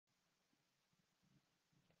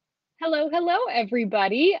Hello, hello,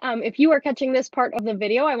 everybody. If you are catching this part of the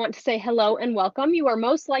video, I want to say hello and welcome. You are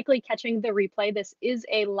most likely catching the replay. This is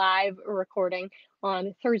a live recording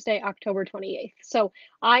on Thursday, October 28th. So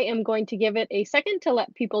I am going to give it a second to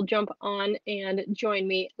let people jump on and join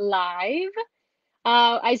me live.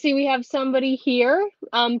 I see we have somebody here.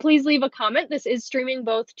 Please leave a comment. This is streaming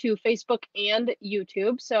both to Facebook and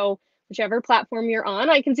YouTube. So whichever platform you're on,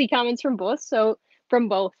 I can see comments from both. So from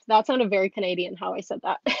both. That sounded very Canadian how I said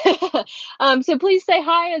that. So please say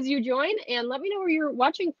hi as you join and let me know where you're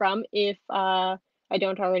watching from if I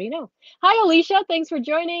don't already know. Hi, Alicia. Thanks for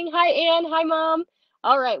joining. Hi, Anne. Hi, Mom.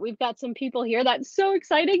 All right, we've got some people here. That's so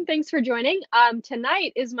exciting. Thanks for joining.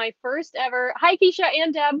 Tonight is my first ever. Hi, Keisha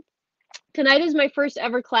and Deb. Tonight is my first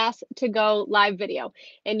ever class to go live video.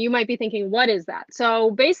 And you might be thinking, what is that?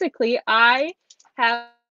 So basically, I have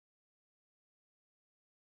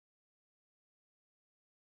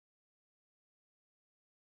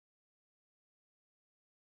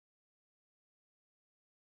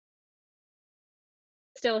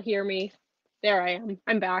still hear me. There I am.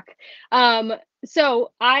 I'm back.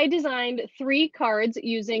 So I designed 3 cards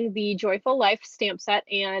using the Joyful Life stamp set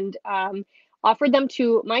and offered them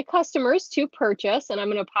to my customers to purchase. And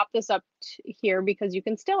I'm going to pop this up here because you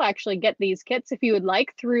can still actually get these kits if you would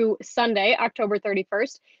like through Sunday, October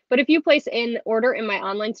 31st. But if you place an order in my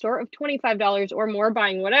online store of $25 or more,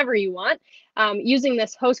 buying whatever you want, using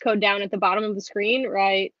this host code down at the bottom of the screen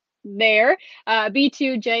right there,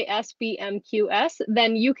 B2JSBMQS,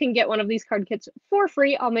 then you can get one of these card kits for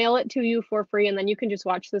free. I'll mail it to you for free, and then you can just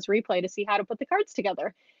watch this replay to see how to put the cards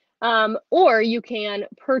together. Or you can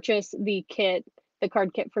purchase the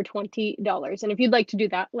card kit for $20. And if you'd like to do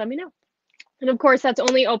that, let me know. And of course, that's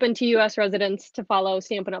only open to US residents to follow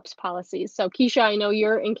Stampin' Up's policies. So Keisha, I know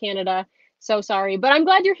you're in Canada, so sorry, but I'm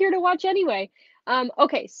glad you're here to watch anyway.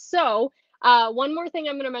 Okay, so one more thing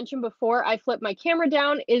I'm going to mention before I flip my camera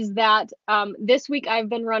down is that this week I've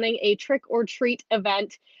been running a trick or treat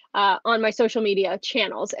event on my social media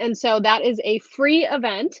channels. And so that is a free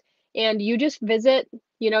event, and you just visit,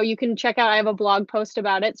 you can check out, I have a blog post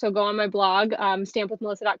about it. So go on my blog,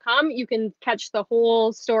 stampwithmelissa.com. You can catch the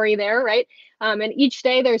whole story there, right? And each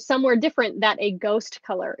day there's somewhere different that a ghost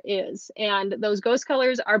color is. And those ghost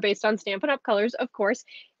colors are based on Stampin' Up! Colors, of course.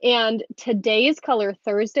 And today's color,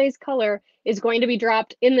 Thursday's color, is going to be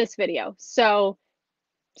dropped in this video. So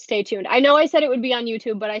stay tuned. I know I said it would be on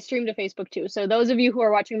YouTube, but I streamed to Facebook too. So those of you who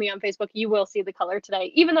are watching me on Facebook, you will see the color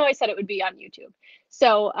today, even though I said it would be on YouTube.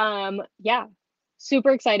 So yeah, super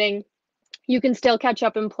exciting. You can still catch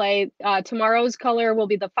up and play. Tomorrow's color will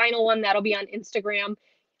be the final one. That'll be on Instagram.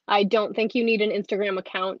 I don't think you need an Instagram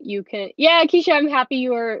account. You can, yeah, Keisha, I'm happy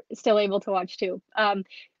you are still able to watch too.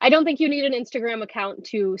 I don't think you need an Instagram account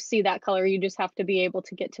to see that color. You just have to be able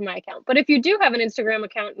to get to my account. But if you do have an Instagram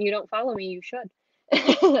account and you don't follow me, you should.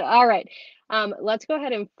 All right, let's go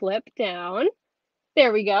ahead and flip down.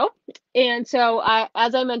 There we go. And so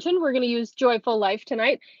as I mentioned, we're going to use Joyful Life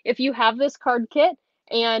tonight. If you have this card kit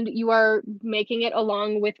and you are making it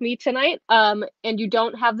along with me tonight, and you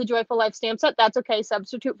don't have the Joyful Life stamp set, that's okay.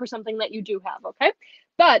 Substitute for something that you do have, okay?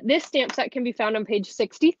 But this stamp set can be found on page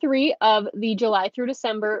 63 of the July through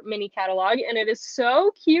December mini catalog, and it is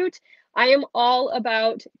so cute. I am all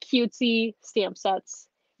about cutesy stamp sets.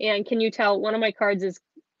 And can you tell one of my cards is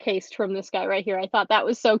cased from this guy right here? I thought that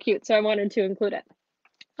was so cute, so I wanted to include it.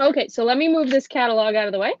 Okay, so let me move this catalog out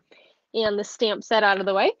of the way and the stamp set out of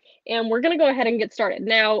the way, and we're going to go ahead and get started.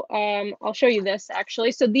 Now, I'll show you this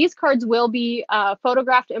actually. So these cards will be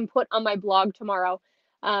photographed and put on my blog tomorrow,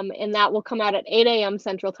 and that will come out at 8 a.m.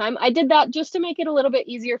 Central Time. I did that just to make it a little bit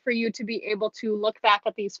easier for you to be able to look back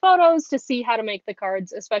at these photos to see how to make the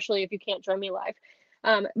cards, especially if you can't join me live.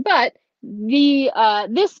 But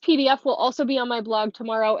this PDF will also be on my blog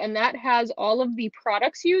tomorrow, and that has all of the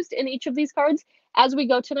products used in each of these cards. As we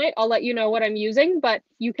go tonight, I'll let you know what I'm using, but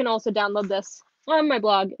you can also download this on my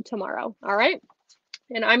blog tomorrow, all right?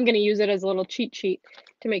 And I'm going to use it as a little cheat sheet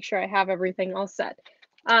to make sure I have everything all set.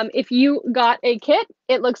 If you got a kit,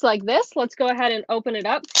 it looks like this. Let's go ahead and open it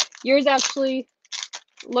up. Yours actually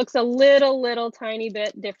looks a little tiny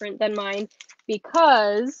bit different than mine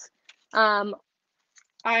because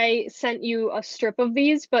I sent you a strip of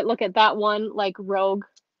these, but look at that one, like rogue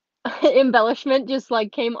embellishment just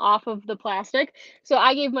like came off of the plastic. So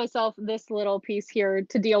I gave myself this little piece here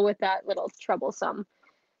to deal with that little troublesome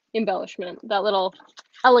embellishment, that little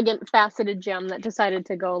elegant faceted gem that decided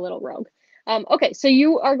to go a little rogue. Okay, so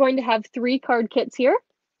you are going to have 3 card kits here.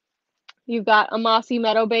 You've got a Mossy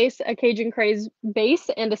Meadow base, a Cajun Craze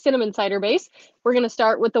base, and a Cinnamon Cider base. We're going to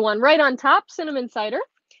start with the one right on top, Cinnamon Cider.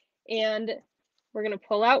 And We're going to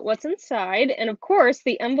pull out what's inside. And of course,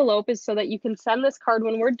 the envelope is so that you can send this card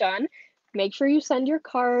when we're done. Make sure you send your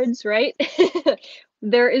cards, right?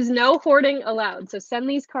 There is no hoarding allowed. So send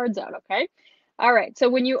these cards out, okay? All right. So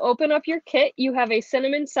when you open up your kit, you have a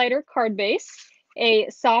cinnamon cider card base, a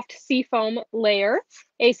soft seafoam layer,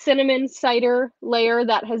 a cinnamon cider layer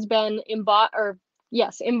that has been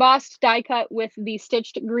embossed die cut with the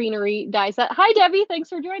stitched greenery die set. Hi, Debbie. Thanks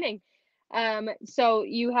for joining. So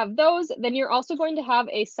you have those. Then you're also going to have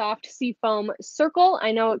a soft seafoam circle.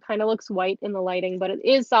 I know it kind of looks white in the lighting, but it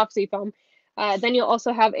is soft seafoam. Then you'll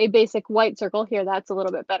also have a basic white circle here. That's a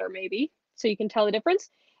little bit better maybe, so you can tell the difference.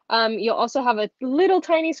 You'll also have a little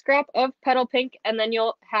tiny scrap of petal pink, and then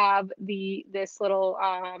you'll have this little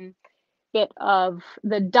bit of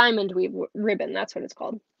the diamond weave ribbon. That's what it's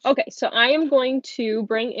called. Okay, so I am going to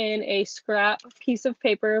bring in a scrap piece of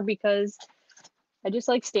paper because I just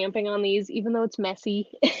like stamping on these, even though it's messy.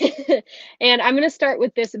 And I'm going to start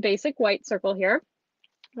with this basic white circle here.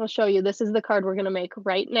 I'll show you. This is the card we're going to make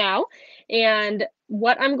right now. And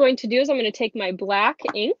what I'm going to do is I'm going to take my black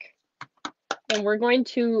ink and we're going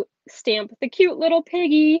to stamp the cute little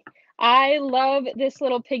piggy. I love this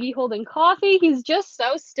little piggy holding coffee. He's just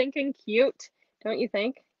so stinking cute, don't you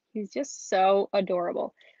think? He's just so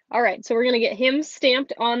adorable. All right, so we're going to get him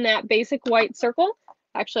stamped on that basic white circle.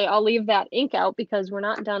 Actually, I'll leave that ink out because we're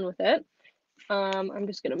not done with it. I'm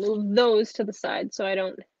just going to move those to the side so I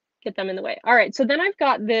don't get them in the way. All right, so then I've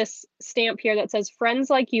got this stamp here that says, "Friends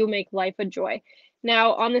like you make life a joy."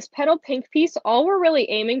 Now, on this petal pink piece, all we're really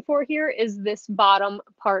aiming for here is this bottom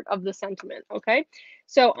part of the sentiment, okay?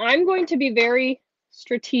 So I'm going to be very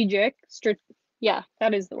strategic. Yeah,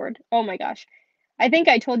 that is the word. Oh my gosh. I think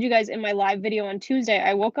I told you guys in my live video on Tuesday,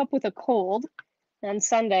 I woke up with a cold on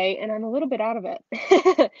Sunday, and I'm a little bit out of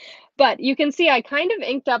it. But you can see I kind of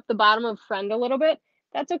inked up the bottom of friend a little bit.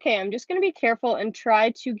 That's okay. I'm just going to be careful and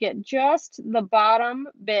try to get just the bottom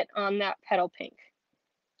bit on that petal pink.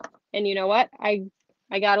 And you know what? I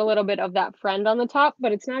got a little bit of that friend on the top,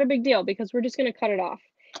 but it's not a big deal because we're just going to cut it off.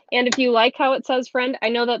 And if you like how it says friend, I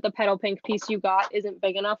know that the petal pink piece you got isn't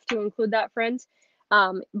big enough to include that friends.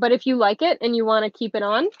 But if you like it and you want to keep it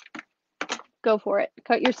on, go for it.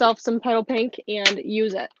 Cut yourself some petal pink and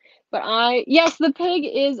use it. But yes, the pig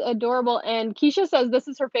is adorable. And Keisha says this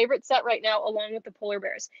is her favorite set right now, along with the polar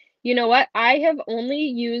bears. You know what? I have only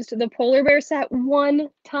used the polar bear set one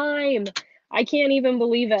time. I can't even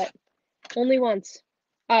believe it. Only once.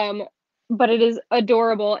 But it is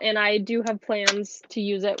adorable, and I do have plans to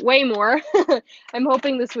use it way more. I'm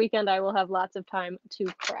hoping this weekend I will have lots of time to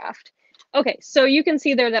craft. Okay, so you can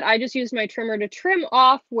see there that I just used my trimmer to trim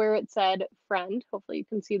off where it said friend. Hopefully you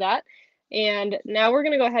can see that. And now we're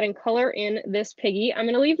going to go ahead and color in this piggy. I'm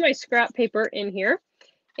going to leave my scrap paper in here,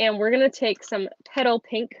 and we're going to take some petal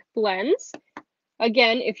pink blends.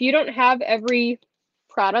 Again, if you don't have every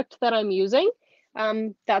product that I'm using,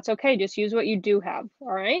 that's okay. Just use what you do have,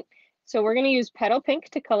 all right? So we're going to use petal pink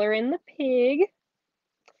to color in the pig.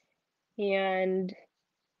 And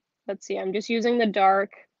let's see, I'm just using the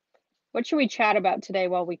dark. What should we chat about today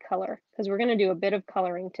while we color? Because we're going to do a bit of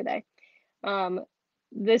coloring today.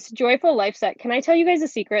 This Joyful Life set, can I tell you guys a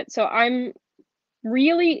secret? So I'm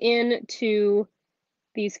really into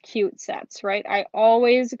these cute sets, right? I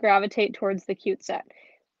always gravitate towards the cute set.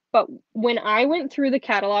 But when I went through the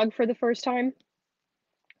catalog for the first time,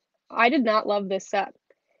 I did not love this set.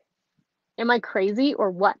 Am I crazy or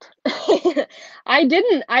what? I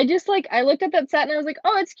didn't. I just I looked at that set and I was like,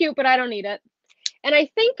 oh, it's cute, but I don't need it. And I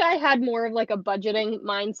think I had more of like a budgeting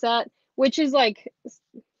mindset, which is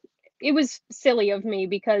it was silly of me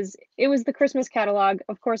because it was the Christmas catalog.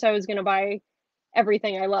 Of course, I was going to buy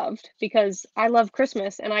everything I loved because I love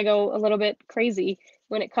Christmas and I go a little bit crazy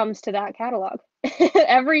when it comes to that catalog.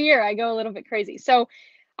 Every year I go a little bit crazy. So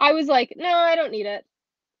I was like, no, I don't need it.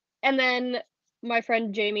 And then my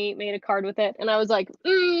friend Jamie made a card with it and I was like,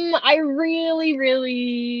 I really,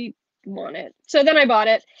 really want it. So then I bought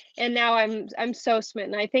it and now I'm so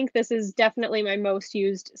smitten. I think this is definitely my most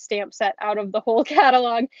used stamp set out of the whole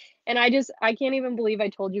catalog. And I can't even believe I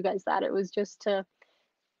told you guys that. It was just to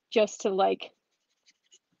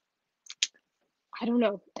I don't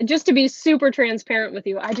know, just to be super transparent with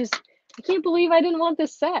you. I can't believe I didn't want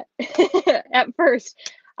this set at first.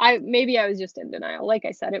 Maybe I was just in denial. Like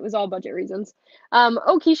I said, it was all budget reasons.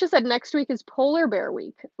 Oh, Keisha said next week is Polar Bear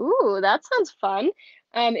Week. Ooh, that sounds fun.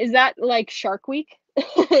 Is that like Shark Week?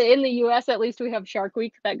 In the US, at least we have Shark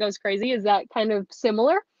Week that goes crazy. Is that kind of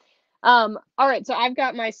similar? All right, so I've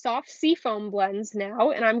got my soft seafoam blends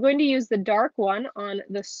now, and I'm going to use the dark one on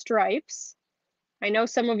the stripes. I know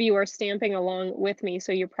some of you are stamping along with me,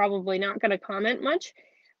 so you're probably not going to comment much.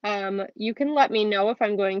 You can let me know if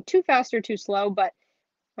I'm going too fast or too slow, but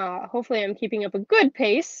hopefully I'm keeping up a good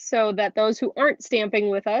pace so that those who aren't stamping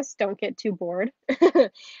with us don't get too bored. And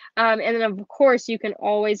then of course you can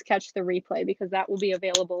always catch the replay because that will be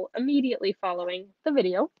available immediately following the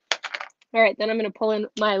video. All right, then I'm going to pull in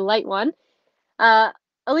my light one.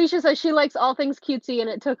 Alicia says she likes all things cutesy and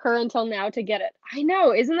it took her until now to get it. I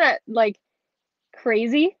know, isn't that like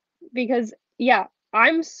crazy? Because yeah,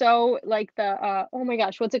 I'm so like the oh my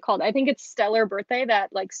gosh, what's it called? I think it's Stellar Birthday,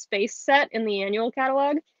 that like space set in the annual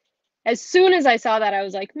catalog. As soon as I saw that, I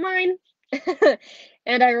was like, mine.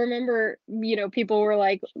 And I remember, people were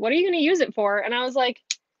like, what are you going to use it for? And I was like,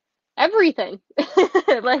 everything.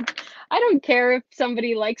 Like, I don't care if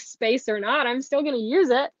somebody likes space or not, I'm still going to use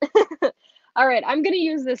it. All right, I'm going to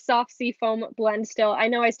use this soft sea foam blend still. I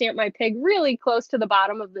know I stamped my pig really close to the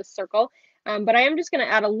bottom of this circle, but I am just going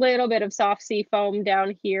to add a little bit of soft sea foam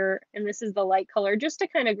down here, and this is the light color, just to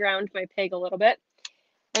kind of ground my pig a little bit.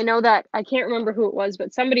 I know that I can't remember who it was,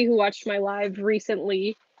 but somebody who watched my live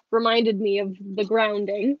recently reminded me of the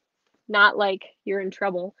grounding, not like you're in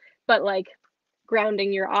trouble, but like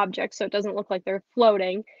grounding your object so it doesn't look like they're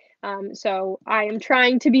floating. So I am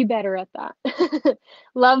trying to be better at that.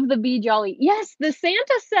 Love the Bee Jolly. Yes, the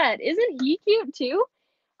Santa set. Isn't he cute too?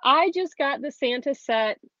 I just got the Santa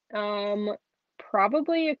set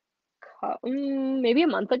probably maybe a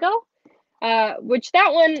month ago. Which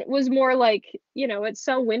that one was more like, it's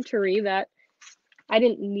so wintry that I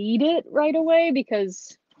didn't need it right away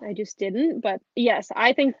because I just didn't. But yes,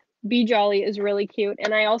 I think Bee Jolly is really cute.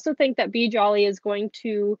 And I also think that Bee Jolly is going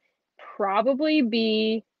to probably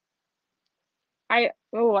be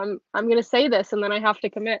I'm gonna say this and then I have to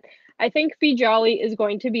commit. I think Bee Jolly is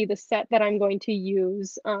going to be the set that I'm going to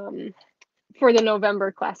use for the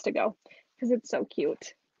November class to go because it's so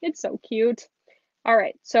cute. It's so cute. All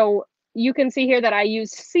right, so you can see here that I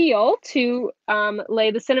use seal to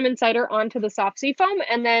lay the cinnamon cider onto the soft sea foam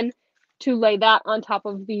and then to lay that on top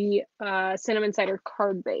of the cinnamon cider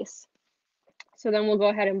card base. So then we'll go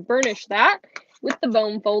ahead and burnish that with the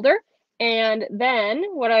foam folder. And then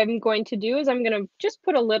what I'm going to do is I'm going to just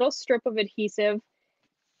put a little strip of adhesive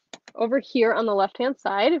over here on the left-hand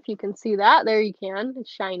side. If you can see that, there you can,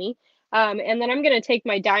 it's shiny. And then I'm going to take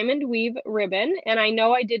my diamond weave ribbon, and I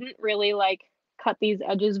know I didn't really like cut these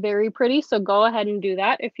edges very pretty, so go ahead and do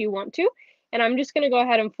that if you want to. And I'm just going to go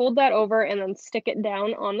ahead and fold that over and then stick it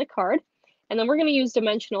down on the card. And then we're going to use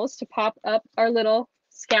dimensionals to pop up our little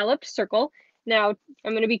scalloped circle. Now,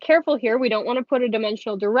 I'm going to be careful here. We don't want to put a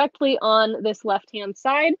dimensional directly on this left-hand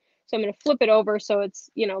side. So I'm going to flip it over so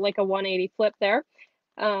it's, like a 180 flip there.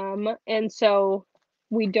 And so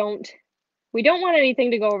we don't want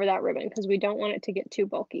anything to go over that ribbon because we don't want it to get too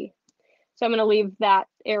bulky. So I'm going to leave that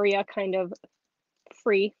area kind of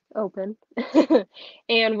free, open.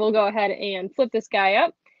 And we'll go ahead and flip this guy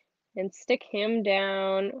up and stick him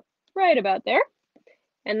down right about there.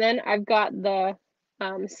 And then I've got the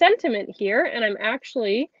sentiment here, and I'm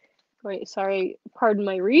actually going, sorry, pardon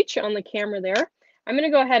my reach on the camera there. I'm going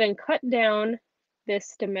to go ahead and cut down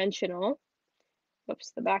this dimensional. Oops,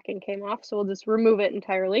 the backing came off, so we'll just remove it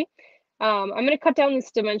entirely. I'm going to cut down this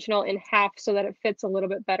dimensional in half so that it fits a little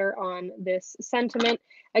bit better on this sentiment.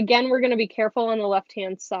 Again, we're going to be careful on the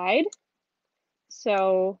left-hand side.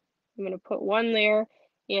 So I'm going to put one there,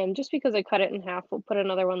 and just because I cut it in half, we'll put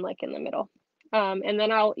another one like in the middle. And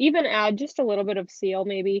then I'll even add just a little bit of seal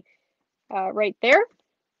maybe right there.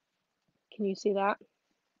 Can you see that?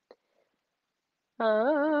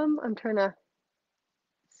 I'm trying to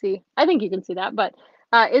see. I think you can see that, but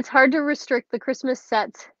it's hard to restrict the Christmas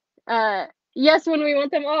sets. Yes, when we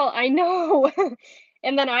want them all, I know.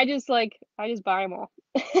 And then I just buy them all.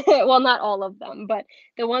 Well, not all of them, but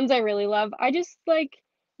the ones I really love, I just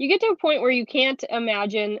you get to a point where you can't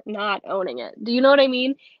imagine not owning it. Do you know what I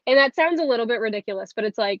mean? And that sounds a little bit ridiculous, but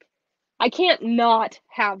it's like, I can't not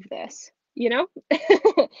have this,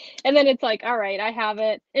 And then it's like, all right, I have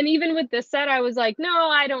it. And even with this set, I was like, no,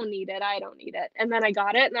 I don't need it. I don't need it. And then I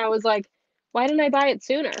got it and I was like, why didn't I buy it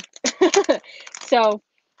sooner? So,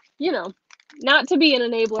 not to be an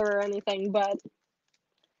enabler or anything, but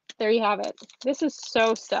there you have it. This is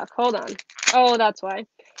so stuck. Hold on. Oh, that's why.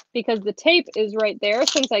 Because the tape is right there.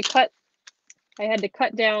 Since I had to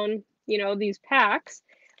cut down, these packs.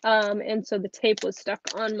 And so the tape was stuck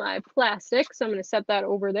on my plastic. So I'm going to set that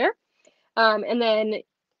over there. And then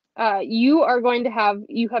you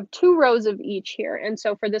have 2 rows of each here. And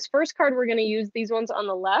so for this first card, we're going to use these ones on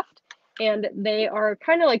the left. And they are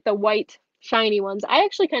kind of like the white shiny ones. I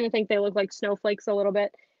actually kind of think they look like snowflakes a little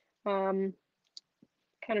bit. Kind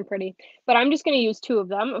of pretty. But I'm just going to use 2 of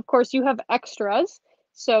them. Of course, you have extras.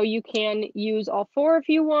 So you can use all 4 if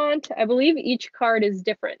you want. I believe each card is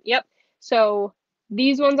different. Yep. So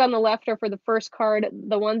these ones on the left are for the first card,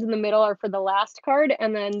 the ones in the middle are for the last card,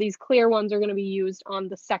 and then these clear ones are going to be used on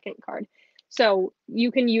the second card. So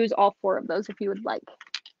you can use all 4 of those if you would like.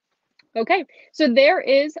 Okay, so there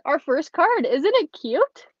is our first card. Isn't it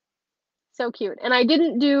cute? So cute. And I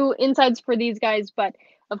didn't do insides for these guys, but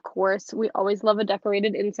of course, we always love a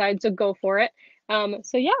decorated inside, so go for it.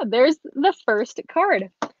 So yeah, there's the first card.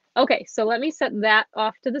 Okay, so let me set that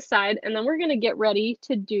off to the side, and then we're going to get ready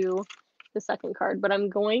to do the second card, but I'm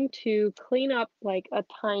going to clean up like a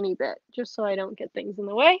tiny bit just so I don't get things in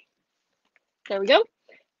the way. There we go.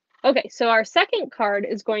 Okay, so our second card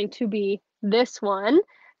is going to be this one.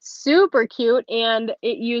 Super cute, and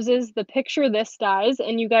it uses the Picture This dies.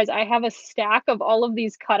 And you guys, I have a stack of all of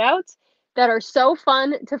these cutouts that are so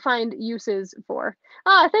fun to find uses for.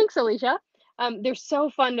 Ah, thanks, Alicia. They're so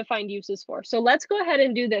fun to find uses for. So let's go ahead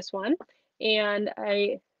and do this one. And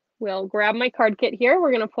I will grab my card kit here.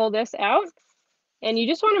 We're going to pull this out. And you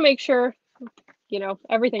just want to make sure, you know,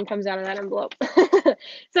 everything comes out of that envelope.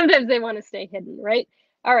 Sometimes they want to stay hidden, right?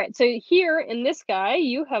 All right, so here in this guy,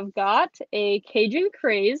 you have got a Cajun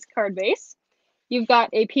Craze card base. You've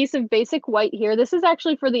got a piece of basic white here. This is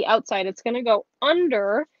actually for the outside. It's going to go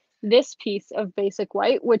under this piece of basic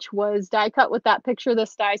white, which was die cut with that Picture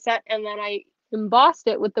This die set, and then I embossed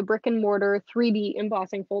it with the brick and mortar 3D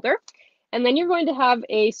embossing folder. And then you're going to have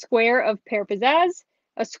a square of Pear Pizzazz,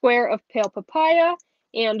 a square of Pale Papaya,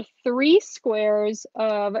 and 3 squares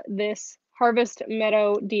of this Harvest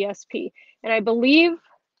Meadow DSP. And I believe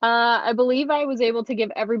I was able to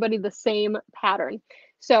give everybody the same pattern.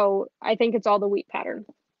 So I think it's all the wheat pattern.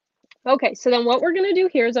 Okay, so then what we're going to do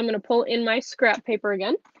here is I'm going to pull in my scrap paper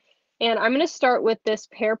again. And I'm going to start with this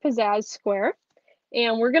Pear Pizzazz square.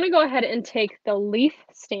 And we're going to go ahead and take the leaf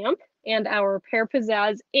stamp and our Pear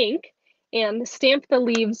Pizzazz ink and stamp the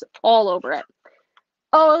leaves all over it.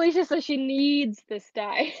 Oh, Alicia says she needs this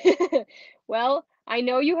die. Well, I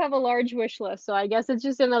know you have a large wish list, so I guess it's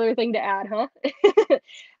just another thing to add, huh?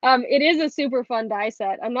 It is a super fun die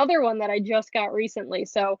set. Another one that I just got recently.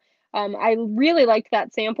 So I really liked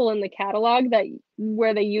that sample in the catalog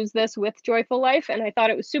where they use this with Joyful Life, and I thought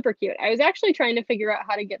it was super cute. I was actually trying to figure out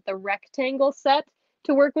how to get the rectangle set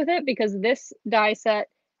to work with it because this die set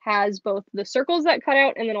has both the circles that cut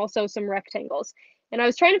out and then also some rectangles. And I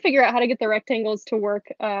was trying to figure out how to get the rectangles to work,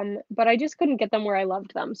 but I just couldn't get them where I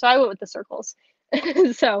loved them. So I went with the circles.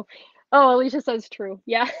 So, oh, Alicia says true.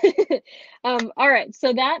 Yeah. All right.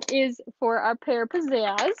 So that is for our Pear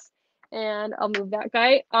Pizzazz. And I'll move that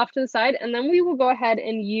guy off to the side. And then we will go ahead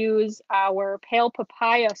and use our Pale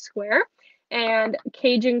Papaya square and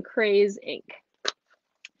Cajun Craze ink.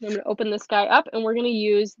 I'm going to open this guy up and we're going to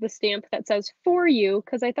use the stamp that says for you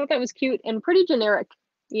because I thought that was cute and pretty generic.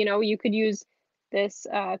 You know, you could use this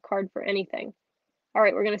card for anything. All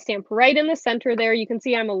right, we're going to stamp right in the center there. You can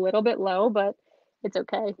see I'm a little bit low, but it's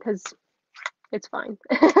okay because it's fine.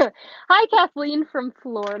 Hi, Kathleen from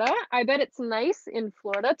Florida. I bet it's nice in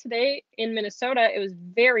Florida. Today in Minnesota, it was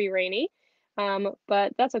very rainy,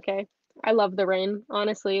 but that's okay. I love the rain.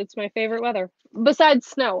 Honestly, it's my favorite weather. Besides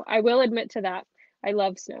snow, I will admit to that. I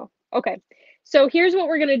love snow. Okay, so here's what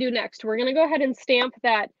we're going to do next. We're going to go ahead and stamp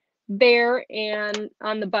that bear and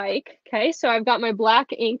on the bike. Okay, so I've got my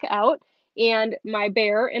black ink out and my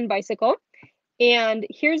bear and bicycle. And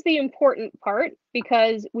here's the important part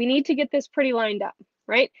because we need to get this pretty lined up,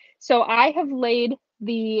 right? So I have laid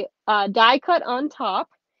the die cut on top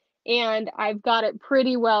and I've got it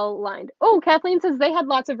pretty well lined. Oh, Kathleen says they had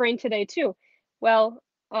lots of rain today too. Well,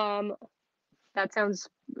 that sounds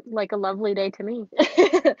like a lovely day to me.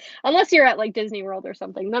 Unless you're at like Disney World or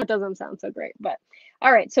something, then it doesn't sound so great. But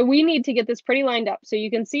all right, so we need to get this pretty lined up. So you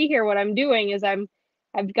can see here what I'm doing is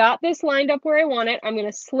I've got this lined up where I want it. I'm going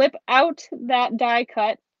to slip out that die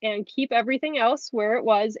cut and keep everything else where it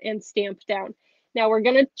was and stamp down. Now we're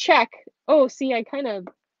going to check. Oh, see, it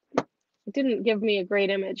didn't give me a great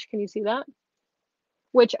image. Can you see that?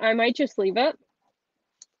 Which I might just leave it.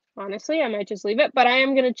 Honestly, I might just leave it, but I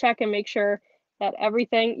am going to check and make sure that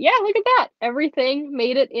everything, yeah, look at that. Everything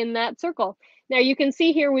made it in that circle. Now you can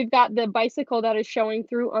see here, we've got the bicycle that is showing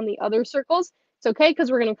through on the other circles. It's okay because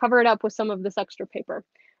we're going to cover it up with some of this extra paper.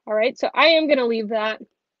 All right, so I am going to leave that,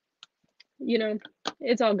 you know,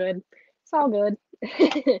 it's all good. It's all good.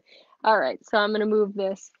 All right, so I'm going to move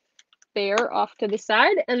this bear off to the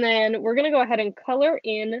side and then we're going to go ahead and color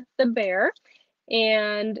in the bear,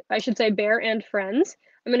 and I should say bear and friends.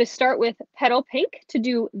 I'm going to start with Petal Pink to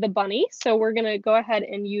do the bunny. So we're going to go ahead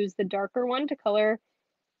and use the darker one to color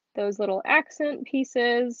those little accent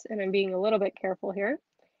pieces. And I'm being a little bit careful here.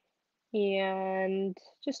 And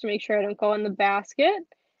just to make sure I don't go in the basket,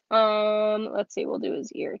 let's see, we'll do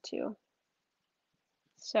his ear too.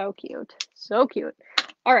 So cute, so cute.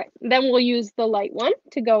 All right, then we'll use the light one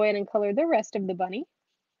to go in and color the rest of the bunny.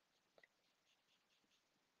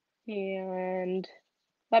 And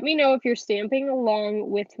let me know if you're stamping along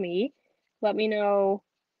with me. Let me know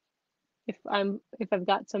if I've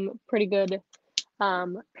got some pretty good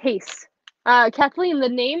pace. Kathleen, the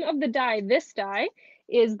name of the die, this die,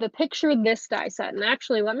 is the Picture This die set. And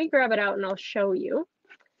actually, let me grab it out and I'll show you.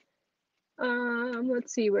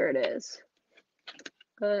 Let's see where it is.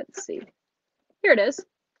 Let's see. Here it is.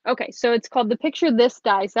 Okay, so it's called the Picture This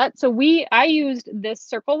die set. So I used this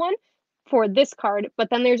circle one for this card, but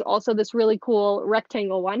then there's also this really cool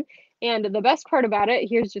rectangle one. And the best part about it,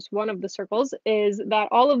 here's just one of the circles, is that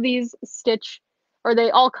all of these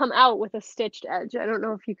they all come out with a stitched edge. I don't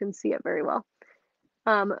know if you can see it very well.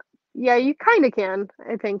 Yeah, you kind of can,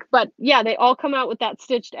 I think. But yeah, they all come out with that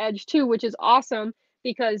stitched edge too, which is awesome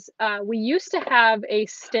because we used to have a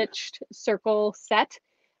stitched circle set,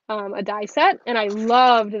 a die set, and I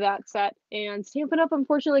loved that set. And Stampin' Up!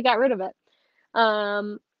 Unfortunately got rid of it.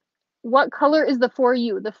 What color is the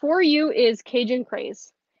 4U? The 4U is Cajun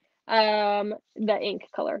Craze, the ink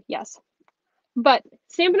color, yes. But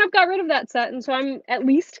Stampin' Up! Got rid of that set, and so I'm at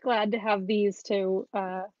least glad to have these to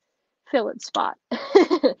fill its spot.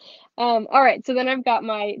 All right, so then I've got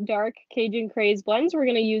my dark Cajun Craze blends. We're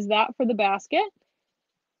going to use that for the basket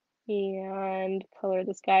and color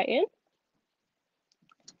this guy in.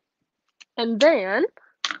 And then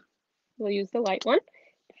we'll use the light one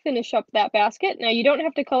to finish up that basket. Now you don't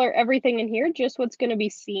have to color everything in here, just what's going to be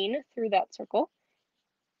seen through that circle.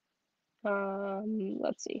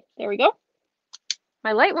 Let's see, there we go.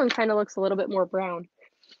 My light one kind of looks a little bit more brown.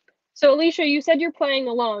 So Alicia, you said you're playing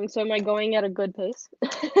along, so am I going at a good pace?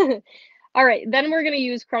 All right, then we're going to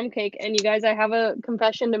use crumb cake. And you guys, I have a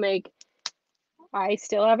confession to make. I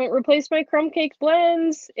still haven't replaced my crumb cake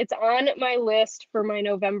blends. It's on my list for my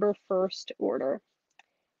November 1st order.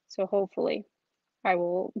 So hopefully I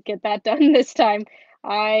will get that done this time.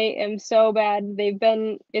 I am so bad.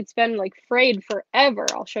 It's been like frayed forever.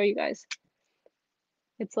 I'll show you guys.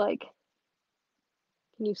 It's like,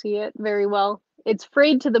 can you see it very well? It's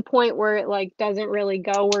frayed to the point where it like doesn't really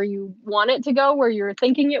go where you want it to go, where you're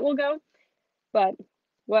thinking it will go. But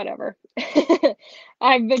whatever.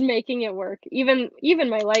 I've been making it work. Even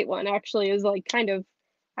my light one actually is like kind of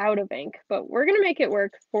out of ink, but we're gonna make it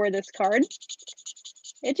work for this card.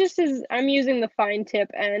 It just is, I'm using the fine tip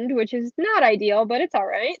end, which is not ideal, but it's all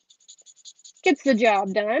right. Gets the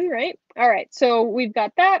job done, right? All right, so we've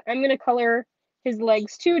got that. I'm gonna color his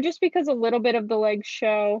legs too, just because a little bit of the legs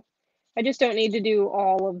show. I just don't need to do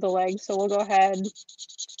all of the legs, so we'll go ahead.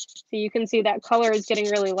 So you can see that color is getting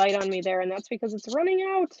really light on me there, and that's because it's running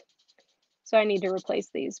out. So I need to replace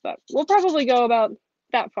these, but we'll probably go about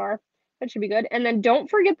that far. That should be good. And then don't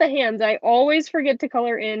forget the hands. I always forget to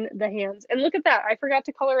color in the hands. And look at that. I forgot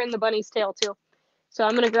to color in the bunny's tail too. So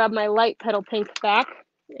I'm going to grab my light petal pink back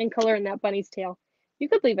and color in that bunny's tail. You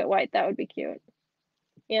could leave it white. That would be cute.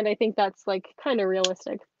 And I think that's like kind of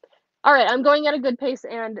realistic. All right, I'm going at a good pace,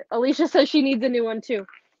 and Alicia says she needs a new one too.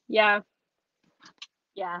 Yeah.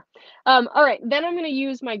 Yeah. All right, then I'm going to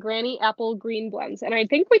use my Granny Apple Green blends. And I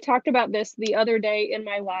think we talked about this the other day in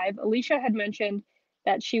my live. Alicia had mentioned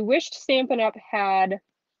that she wished Stampin' Up! Had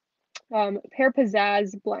Pear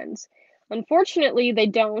Pizzazz blends. Unfortunately, they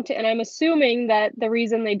don't, and I'm assuming that the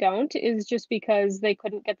reason they don't is just because they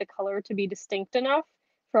couldn't get the color to be distinct enough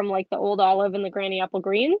from like the old olive and the Granny Apple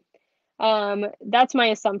Green. That's my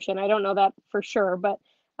assumption. I don't know that for sure, but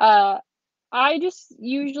I just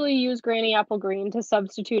usually use Granny Apple Green to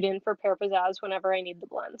substitute in for Pear Pizzazz whenever I need the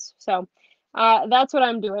blends. So that's what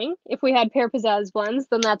I'm doing. If we had Pear Pizzazz blends,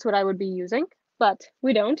 then that's what I would be using, but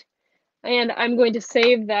we don't. And I'm going to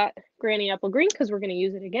save that Granny Apple Green because we're going to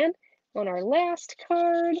use it again on our last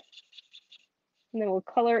card. And then we'll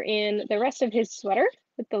color in the rest of his sweater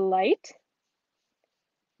with the light.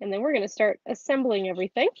 And then we're going to start assembling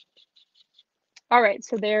everything. All right,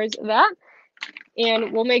 so there's that.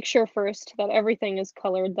 And we'll make sure first that everything is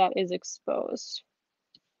colored that is exposed.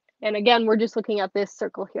 And again, we're just looking at this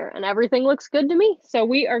circle here and everything looks good to me. So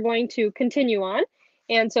we are going to continue on.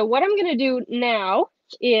 And so what I'm going to do now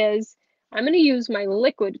is I'm going to use my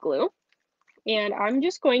liquid glue and I'm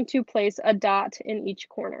just going to place a dot in each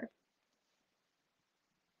corner.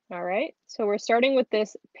 All right, so we're starting with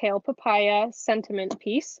this Pale Papaya sentiment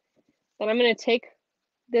piece. Then I'm going to take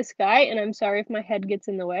this guy, and I'm sorry if my head gets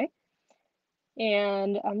in the way.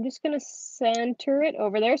 And I'm just going to center it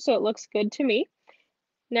over there so it looks good to me.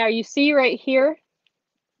 Now you see right here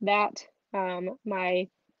that my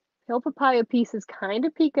Pale papaya piece is kind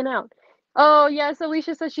of peeking out. Oh, yes,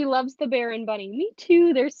 Alicia says she loves the bear and bunny. Me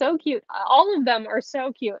too, they're so cute. All of them are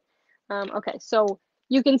so cute. Okay, so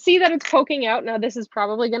you can see that it's poking out. Now this is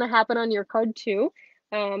probably gonna happen on your card too.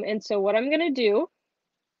 And so what I'm gonna do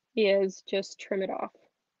is just trim it off.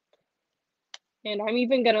 And I'm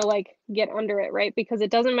even gonna like get under it, right? Because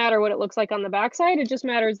it doesn't matter what it looks like on the backside, it just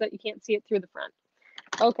matters that you can't see it through the front.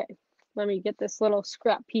 Okay, let me get this little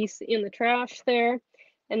scrap piece in the trash there.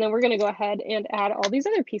 And then we're gonna go ahead and add all these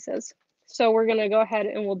other pieces. So we're gonna go ahead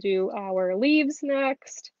and we'll do our leaves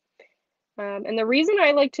next. And the reason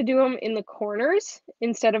I like to do them in the corners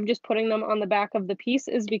instead of just putting them on the back of the piece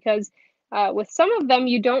is because with some of them,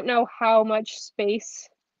 you don't know how much space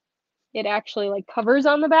it actually like covers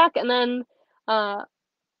on the back. And then,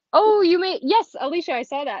 oh, you made, yes, Alicia, I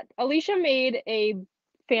saw that. Alicia made a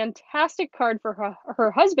fantastic card for her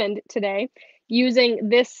husband today using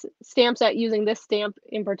this stamp set, using this stamp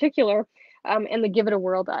in particular, and the Give It a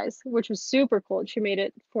Whirl dies, which was super cool. She made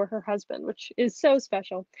it for her husband, which is so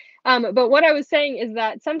special. But what I was saying is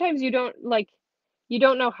that sometimes you don't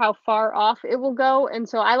know how far off it will go, and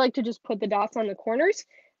so I like to just put the dots on the corners,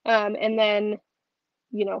 and then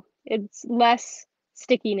it's less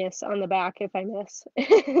stickiness on the back if I miss.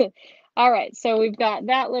 All right, so we've got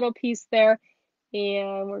that little piece there,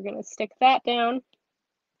 and we're gonna stick that down.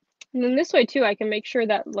 And then this way too, I can make sure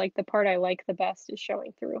that like the part I like the best is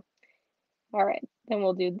showing through. All right, then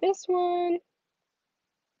we'll do this one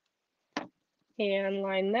and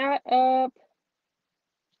line that up.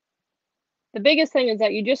 The biggest thing is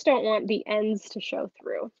that you just don't want the ends to show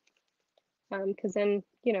through, because then,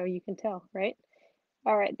 you can tell, right?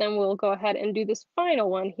 All right, then we'll go ahead and do this final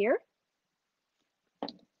one here.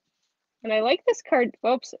 And I like this card.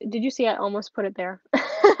 Oops, did you see I almost put it there?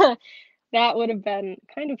 That would have been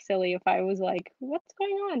kind of silly if I was like, what's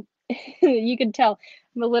going on? You could tell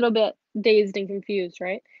I'm a little bit dazed and confused,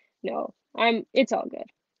 right? No, it's all good.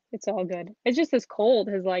 It's all good. It's just this cold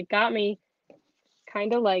has like got me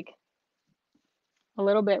kind of like a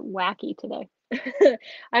little bit wacky today.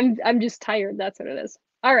 I'm just tired. That's what it is.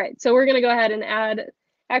 All right, so we're gonna go ahead and add,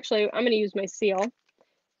 actually, I'm gonna use my seal.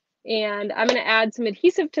 And I'm gonna add some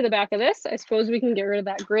adhesive to the back of this. I suppose we can get rid of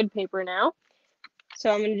that grid paper now.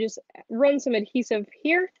 So I'm gonna just run some adhesive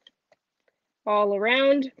here all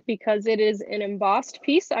around because it is an embossed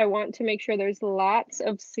piece. I want to make sure there's lots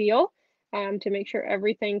of seal to make sure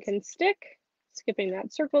everything can stick. Skipping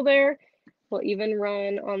that circle there. We'll even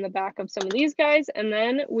run on the back of some of these guys, and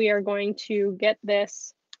then we are going to get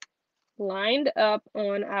this lined up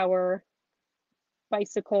on our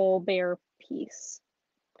bicycle bear piece.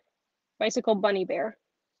 Bicycle bunny bear.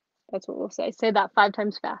 That's what we'll say. Say that 5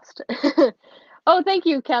 times fast. Oh, thank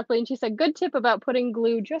you, Kathleen. She said, good tip about putting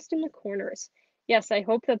glue just in the corners. Yes, I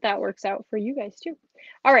hope that works out for you guys too.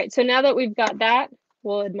 All right, so now that we've got that,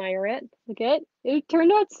 we'll admire it. Look at it. It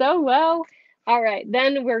turned out so well. All right,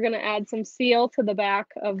 then we're going to add some seal to the back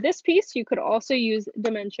of this piece. You could also use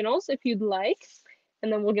dimensionals if you'd like.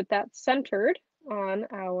 And then we'll get that centered on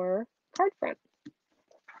our card front.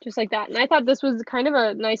 Just like that. And I thought this was kind of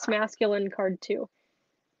a nice masculine card too.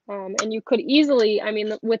 And you could easily, I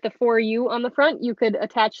mean, with the for you on the front, you could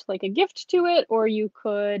attach like a gift to it, or you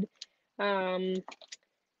could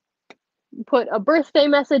put a birthday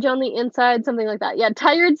message on the inside, something like that. Yeah,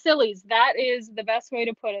 tired sillies. That is the best way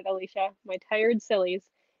to put it, Alicia. My tired sillies.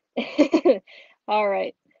 All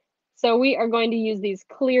right. So we are going to use these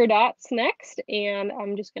clear dots next, and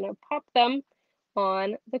I'm just going to pop them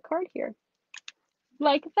on the card here.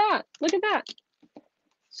 Like that. Look at that.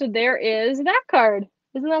 So there is that card.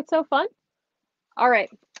 Isn't that so fun? All right,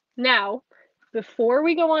 now, before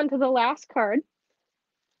we go on to the last card,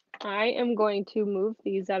 I am going to move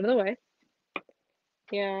these out of the way.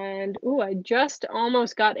 And, ooh, I just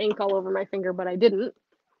almost got ink all over my finger, but I didn't.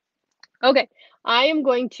 Okay, I am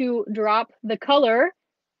going to drop the color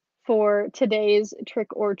for today's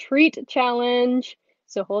trick or treat challenge.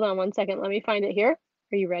 So hold on one second, let me find it here.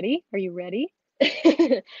 Are you ready? Are you ready?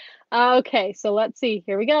 Okay, so let's see,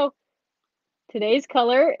 here we go. Today's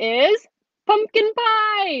color is pumpkin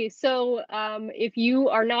pie. So if you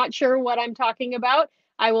are not sure what I'm talking about,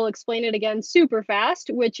 I will explain it again super fast,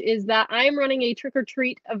 which is that I'm running a trick or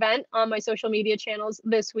treat event on my social media channels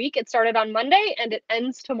this week. It started on Monday and it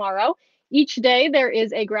ends tomorrow. Each day there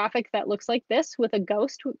is a graphic that looks like this with a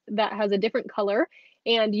ghost that has a different color.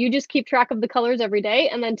 And you just keep track of the colors every day.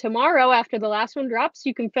 And then tomorrow, after the last one drops,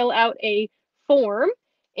 you can fill out a form,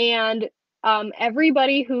 and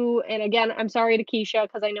everybody who, and again, I'm sorry to Keisha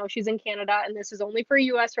because I know she's in Canada and this is only for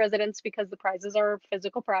US residents because the prizes are a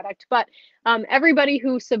physical product, but everybody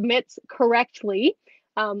who submits correctly,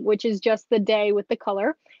 which is just the day with the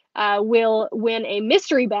color, will win a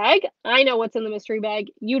mystery bag. I know what's in the mystery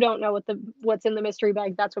bag. You don't know what's in the mystery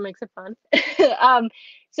bag. That's what makes it fun.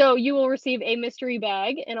 So you will receive a mystery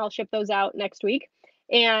bag, and I'll ship those out next week.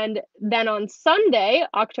 And then on Sunday,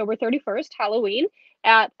 October 31st, Halloween,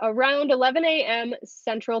 at around 11 a.m.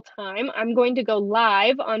 Central Time, I'm going to go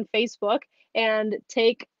live on Facebook and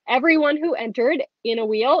take everyone who entered in a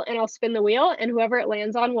wheel, and I'll spin the wheel, and whoever it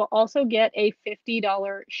lands on will also get a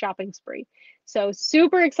 $50 shopping spree. So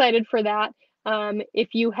super excited for that.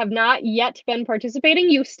 If you have not yet been participating,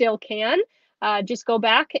 you still can. Just go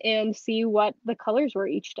back and see what the colors were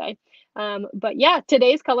each day. But yeah,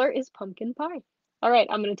 today's color is pumpkin pie. All right,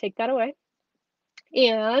 I'm going to take that away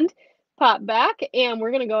and pop back, and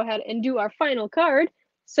we're going to go ahead and do our final card.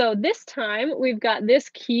 So this time we've got this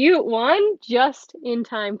cute one just in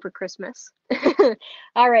time for Christmas.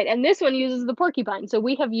 All right, and this one uses the porcupine. So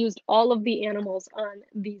we have used all of the animals on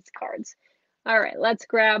these cards. All right, let's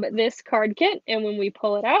grab this card kit, and when we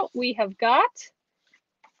pull it out, we have got,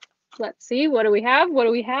 let's see, what do we have? What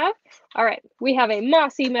do we have? All right, we have a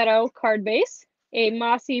Mossy Meadow card base, a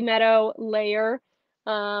Mossy Meadow layer.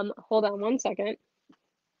 Hold on one second.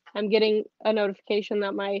 I'm getting a notification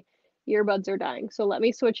that my earbuds are dying. So let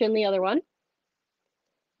me switch in the other one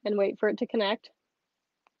and wait for it to connect.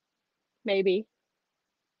 Maybe.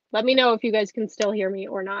 Let me know if you guys can still hear me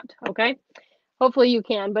or not, okay? Hopefully you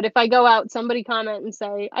can, but if I go out, somebody comment and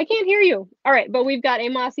say, I can't hear you. All right, but we've got a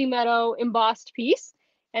Mossy Meadow embossed piece,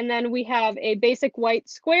 and then we have a basic white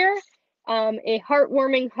square, a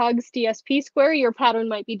Heartwarming Hugs DSP square. Your pattern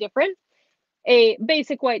might be different. A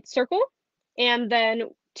basic white circle, and then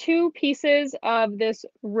 2 pieces of this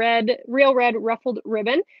real red ruffled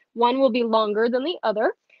ribbon. One will be longer than the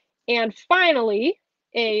other. And finally,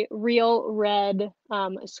 a real red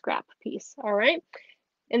scrap piece, all right?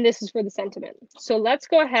 And this is for the sentiment. So let's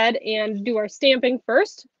go ahead and do our stamping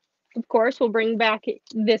first. Of course, we'll bring back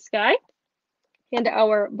this guy and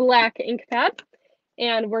our black ink pad.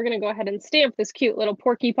 And we're gonna go ahead and stamp this cute little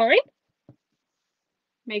porcupine.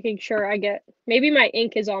 Making sure I get, maybe my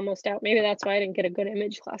ink is almost out. Maybe that's why I didn't get a good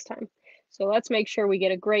image last time. So let's make sure we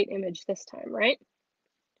get a great image this time, right?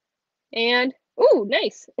 And, ooh,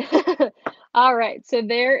 nice. All right, so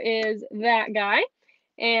there is that guy.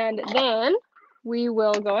 And then we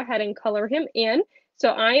will go ahead and color him in. So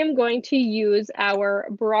I am going to use our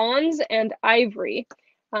bronze and ivory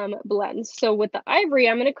blends. So with the ivory,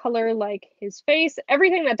 I'm going to color like his face,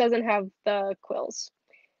 everything that doesn't have the quills.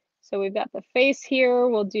 So we've got the face here.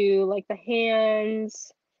 We'll do like the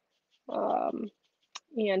hands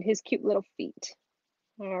and his cute little feet.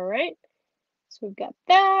 All right. So we've got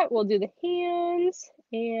that. We'll do the hands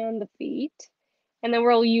and the feet. And then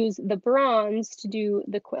we'll use the bronze to do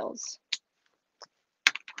the quills.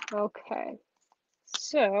 Okay.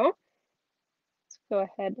 So let's go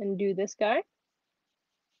ahead and do this guy.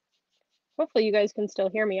 Hopefully you guys can still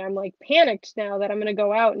hear me. I'm like panicked now that I'm going to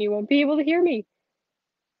go out and you won't be able to hear me.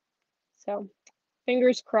 So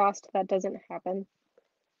fingers crossed that doesn't happen.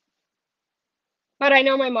 But I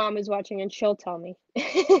know my mom is watching and she'll tell me.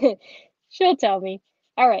 She'll tell me.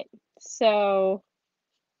 All right, so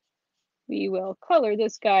we will color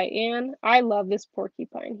this guy in. I love this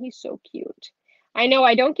porcupine. He's so cute. I know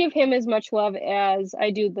I don't give him as much love as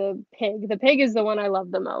I do the pig. The pig is the one I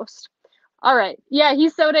love the most. All right. Yeah,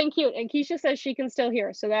 he's so dang cute. And Keisha says she can still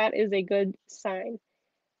hear, so that is a good sign.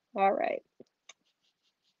 All right.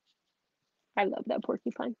 I love that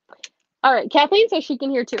porcupine. All right, Kathleen says she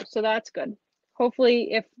can hear too, so that's good.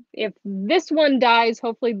 Hopefully, if this one dies,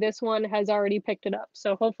 hopefully this one has already picked it up.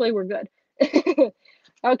 So hopefully we're good.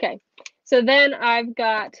 Okay, so then I've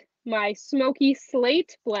got my smoky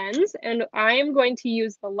slate blends, and I am going to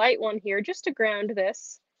use the light one here just to ground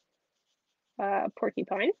this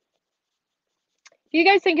porcupine. Do you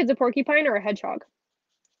guys think it's a porcupine or a hedgehog?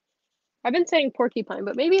 I've been saying porcupine,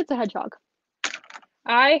 but maybe it's a hedgehog.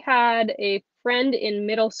 I had a friend in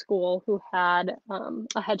middle school who had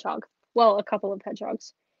a hedgehog. Well, a couple of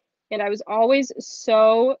hedgehogs. And I was always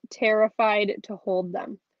so terrified to hold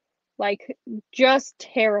them. Like, just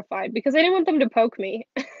terrified because I didn't want them to poke me.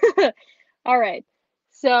 All right.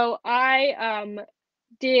 So I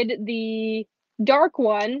did the dark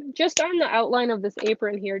one just on the outline of this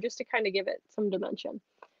apron here, just to kind of give it some dimension.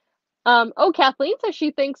 Oh, Kathleen says she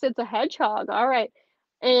thinks it's a hedgehog. All right.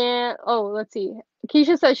 And oh, let's see.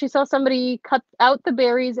 Keisha says she saw somebody cut out the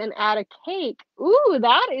berries and add a cake. Ooh,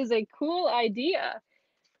 that is a cool idea.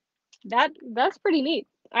 That's pretty neat.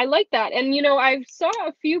 I like that. And you know, I saw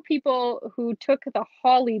a few people who took the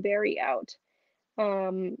holly berry out.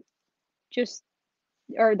 Or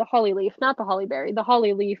the holly leaf, not the holly berry, the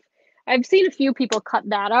holly leaf. I've seen a few people cut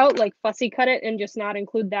that out, like fussy cut it and just not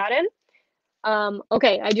include that in.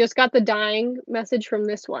 Okay, I just got the dying message from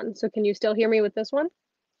this one. So can you still hear me with this one?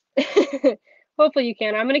 Hopefully you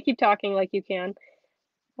can. I'm going to keep talking like you can.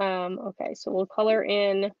 Okay, so we'll color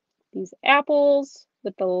in these apples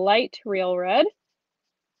with the light real red.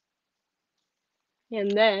 And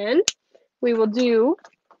then we will do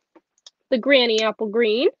the granny apple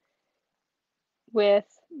green with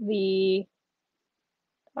the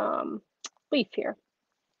leaf here.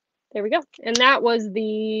 There we go. And that was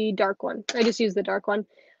the dark one. I just used the dark one.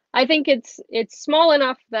 I think it's small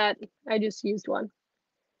enough that I just used one.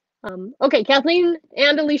 Okay, Kathleen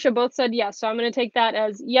and Alicia both said yes, so I'm going to take that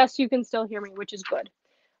as yes, you can still hear me, which is good.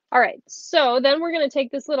 All right, so then we're going to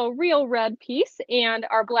take this little real red piece and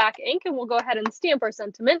our black ink, and we'll go ahead and stamp our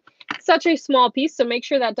sentiment. Such a small piece, so make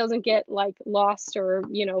sure that doesn't get like lost or,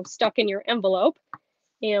 you know, stuck in your envelope.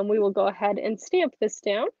 And we will go ahead and stamp this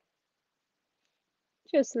down.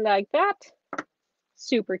 Just like that.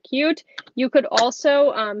 Super cute. You could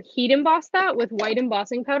also heat emboss that with white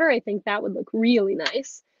embossing powder. I think that would look really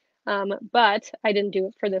nice. But I didn't do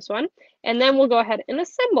it for this one. And then we'll go ahead and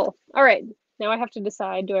assemble. All right, now I have to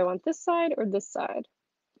decide, do I want this side or this side?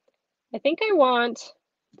 I think I want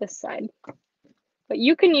this side. But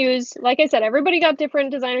you can use, like I said, everybody got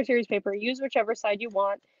different designer series paper. Use whichever side you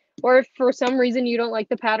want. Or if for some reason you don't like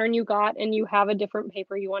the pattern you got and you have a different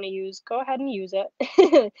paper you want to use, go ahead and use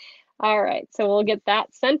it. All right, so we'll get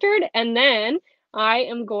that centered. And then I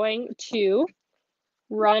am going to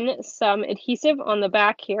run some adhesive on the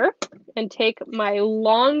back here and take my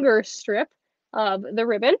longer strip of the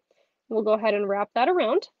ribbon. We'll go ahead and wrap that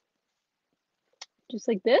around just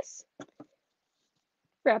like this.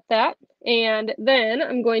 Wrap that. And then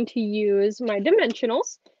I'm going to use my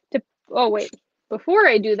dimensionals to, oh wait, before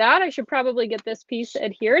I do that, I should probably get this piece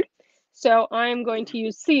adhered. So I'm going to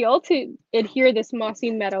use seal to adhere this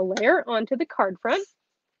mossy meadow layer onto the card front.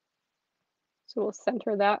 So we'll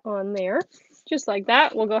center that on there, just like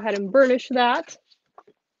that. We'll go ahead and burnish that.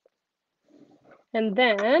 And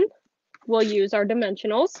then we'll use our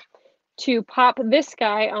dimensionals to pop this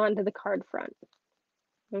guy onto the card front.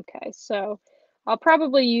 Okay, so I'll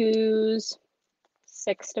probably use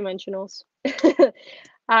 6 dimensionals.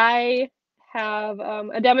 I have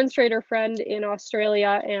a demonstrator friend in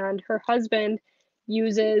Australia, and her husband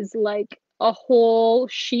uses like a whole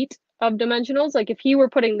sheet of dimensionals. Like if he were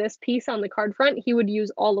putting this piece on the card front, he would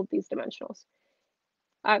use all of these dimensionals.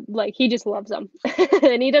 Like he just loves them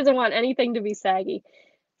and he doesn't want anything to be saggy.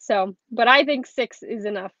 So, but I think 6 is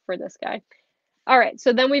enough for this guy. All right,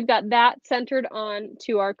 so then we've got that centered on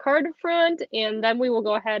to our card front, and then we will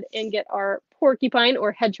go ahead and get our porcupine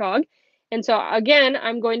or hedgehog. And so again,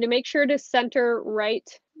 I'm going to make sure to center right,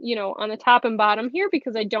 you know, on the top and bottom here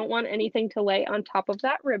because I don't want anything to lay on top of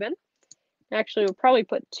that ribbon. Actually, we'll probably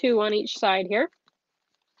put 2 on each side here.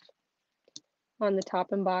 On the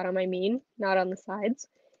top and bottom, I mean, not on the sides.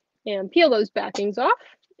 And peel those backings off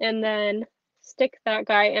and then stick that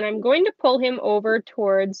guy. And I'm going to pull him over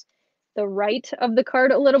towards the right of the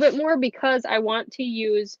card a little bit more because I want to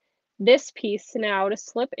use this piece now to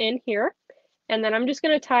slip in here. And then I'm just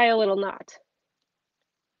going to tie a little knot.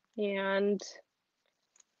 And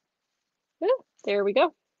oh, there we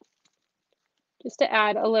go. Just to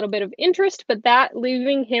add a little bit of interest, but that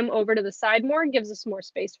leaving him over to the side more gives us more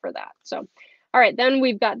space for that. So, all right, then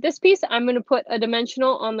we've got this piece. I'm going to put a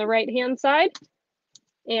dimensional on the right-hand side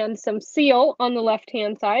and some seal on the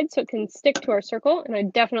left-hand side so it can stick to our circle. And I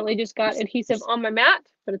definitely just got adhesive on my mat,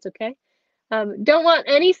 but it's okay. Don't want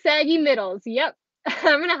any saggy middles. Yep,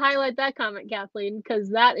 I'm going to highlight that comment, Kathleen, because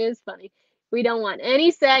that is funny. We don't want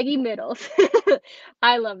any saggy middles.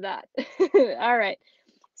 I love that. All right.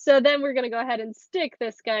 So then we're going to go ahead and stick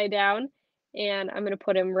this guy down, and I'm going to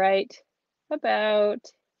put him right about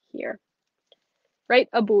here. Right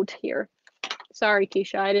about here. Sorry,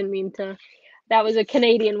 Keisha, I didn't mean to. That was a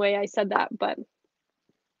Canadian way I said that, but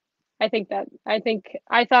I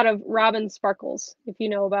thought of Robin Sparkles, if you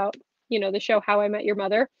know about, you know, the show How I Met Your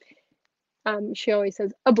Mother. She always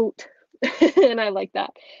says a boot, and I like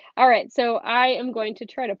that. All right, so I am going to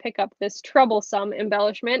try to pick up this troublesome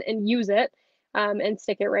embellishment and use it and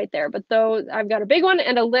stick it right there. But though I've got a big one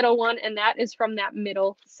and a little one, and that is from that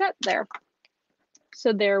middle set there.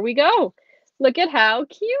 So there we go. Look at how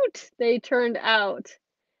cute they turned out.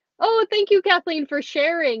 Oh, thank you, Kathleen, for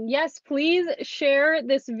sharing. Yes, please share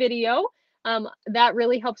this video. That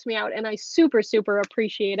really helps me out, and I super, super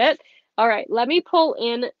appreciate it. All right, let me pull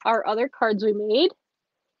in our other cards we made.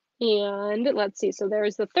 And let's see, so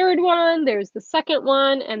there's the third one, there's the second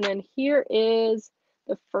one, and then here is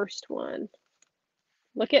the first one.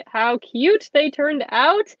 Look at how cute they turned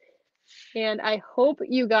out. And I hope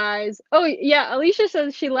you guys oh, yeah, Alicia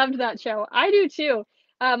says she loved that show. I do too.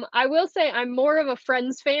 I will say I'm more of a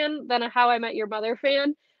Friends fan than a How I Met Your Mother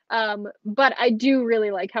fan. But I do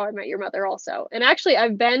really like How I Met Your Mother also. And actually,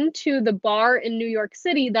 I've been to the bar in New York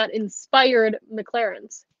City that inspired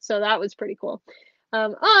McLaren's. So that was pretty cool.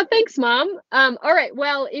 Oh, thanks, Mom. All right.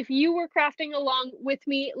 Well, if you were crafting along with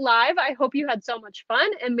me live, I hope you had so much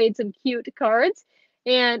fun and made some cute cards.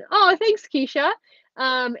 And oh, thanks, Keisha.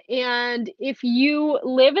 And if you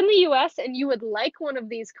live in the US and you would like one of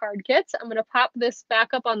these card kits, I'm going to pop this back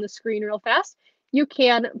up on the screen real fast. You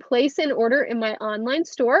can place an order in my online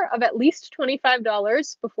store of at least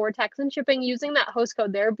 $25 before tax and shipping using that host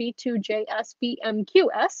code there,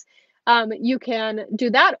 B2JSBMQS. You can do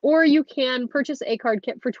that, or you can purchase a card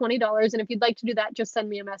kit for $20. And if you'd like to do that, just send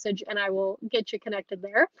me a message and I will get you connected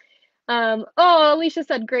there. Oh, Alicia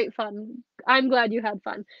said great fun. I'm glad you had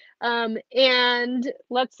fun. And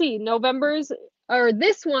let's see, November's or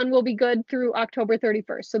this one will be good through October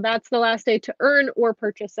 31st. So that's the last day to earn or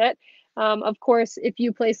purchase it. Of course, if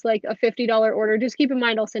you place like a $50 order, just keep in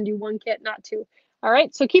mind I'll send you one kit, not two. All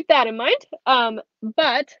right, so keep that in mind.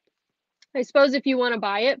 But I suppose if you want to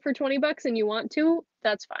buy it for 20 bucks and you want to,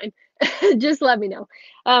 that's fine. Just let me know.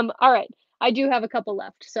 All right. I do have a couple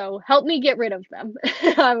left, so help me get rid of them,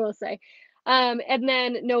 I will say. And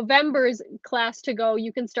then November's class to go,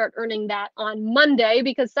 you can start earning that on Monday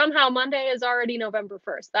because somehow Monday is already November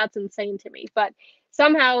 1st. That's insane to me, but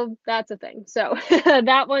somehow that's a thing. So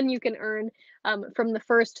that one you can earn from the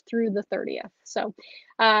 1st through the 30th. So,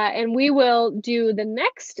 and we will do the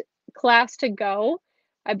next class to go.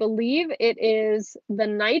 I believe it is the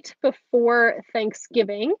night before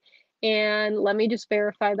Thanksgiving. And let me just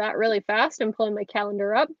verify that really fast. I'm pulling my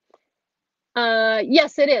calendar up.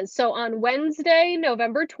 Yes, it is. So on Wednesday,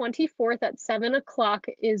 November 24th at 7 o'clock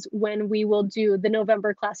is when we will do the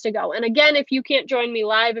November class to go. And again, if you can't join me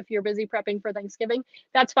live, if you're busy prepping for Thanksgiving,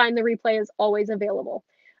 that's fine. The replay is always available.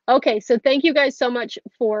 Okay, so thank you guys so much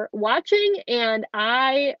for watching, and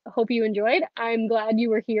I hope you enjoyed. I'm glad you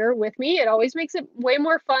were here with me. It always makes it way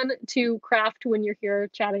more fun to craft when you're here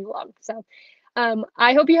chatting along. So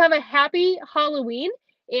I hope you have a happy Halloween,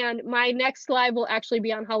 and my next live will actually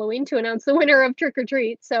be on Halloween to announce the winner of Trick or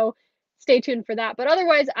Treat. So stay tuned for that. But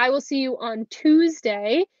otherwise, I will see you on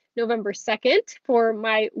Tuesday, November 2nd for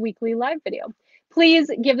my weekly live video. Please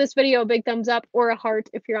give this video a big thumbs up or a heart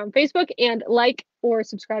if you're on Facebook, and like or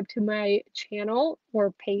subscribe to my channel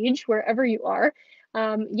or page wherever you are.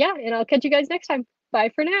 Yeah, and I'll catch you guys next time.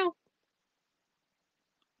 Bye for now.